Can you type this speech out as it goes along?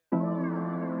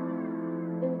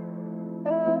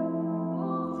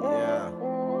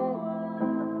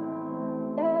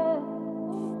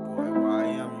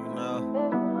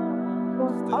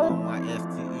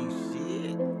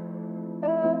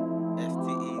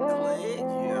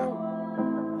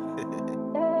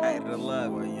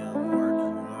love it, young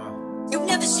Markie, You've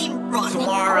never seen Ron.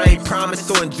 Tomorrow ain't promised,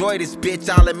 so enjoy this bitch.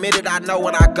 I'll admit it, I know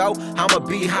when I go, I'ma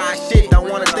be high shit. Don't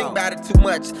wanna think about it too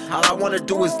much. All I wanna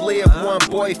do is live. One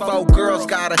boy, 4 girls,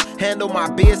 gotta handle my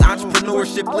biz.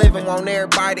 Entrepreneurship living, want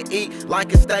everybody to eat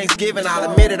like it's Thanksgiving.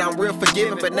 I'll admit it, I'm real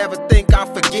forgiving, but never think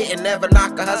I'm forgetting. Never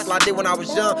knock a hustle I did when I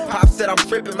was young. Pop said I'm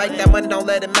tripping, make that money, don't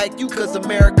let it make you, cause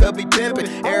America be pimping.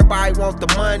 Everybody want the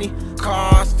money,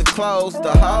 cars, the clothes,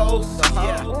 the hoes.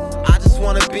 I just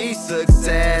wanna be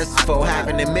successful.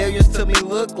 Having the millions to me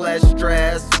look less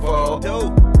stressful.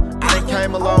 I done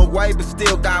came a long way, but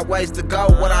still got ways to go.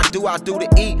 What I do to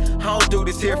eat. I don't do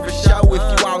this here for show.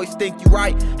 If you always think you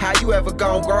right, how you ever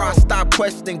gon' grow? I stop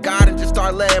questioning God and just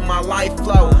start letting my life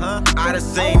flow. I done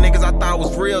seen niggas I thought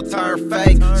was real turn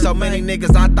fake. So many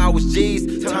niggas I thought was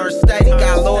G's turn steady.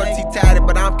 Got loyalty tatted,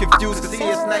 but I'm confused cause he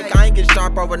a snake. I ain't get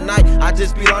sharp overnight, I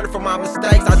just be learning from my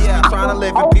mistakes. I just be trying to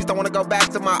live in peace, don't wanna go back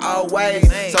to my old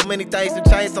ways. So many things have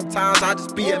changed, sometimes I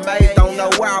just be amazed. Don't know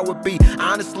where I would be,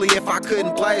 honestly, if I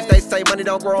couldn't blaze. They say money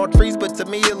don't grow on trees, but to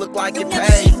me it look like it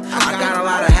pays. I got a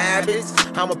lot of habits,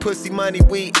 I'm a pussy money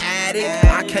weed addict.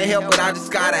 I can't help it, I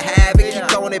just gotta have it. Keep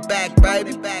throwing it back,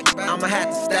 baby, I'ma have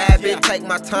to stab it. Take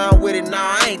my time with it, nah,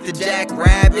 I ain't the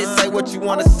jackrabbit. Say what you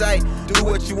wanna say, do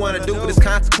what you wanna do, but it's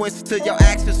consequences to your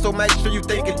actions, so make sure you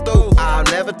think it through. I'll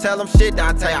never tell them shit,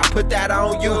 Dante, I put that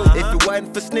on you. If it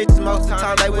wasn't for snitches, most of the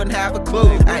time they wouldn't have a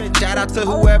clue. Ay, shout out to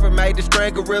whoever made the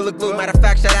string Gorilla Glue. Matter of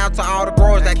fact, shout out to all the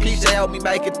growers that Keisha helped me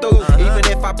make it through. Even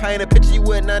if I paint a picture, you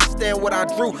wouldn't understand what I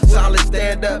drew. Solid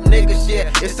stand-up niggas,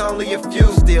 yeah, it's only a few.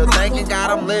 Still thanking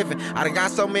God I'm living. I done got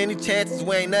so many chances,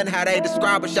 we ain't nothing how they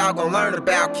describe us. Y'all gon' learn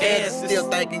about Kansas. Still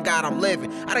thanking God I'm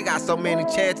living. I done got so many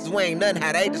chances, we ain't nothing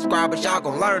how they describe us. Y'all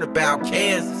gon' learn about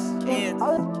Kansas.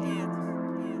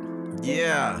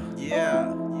 Yeah.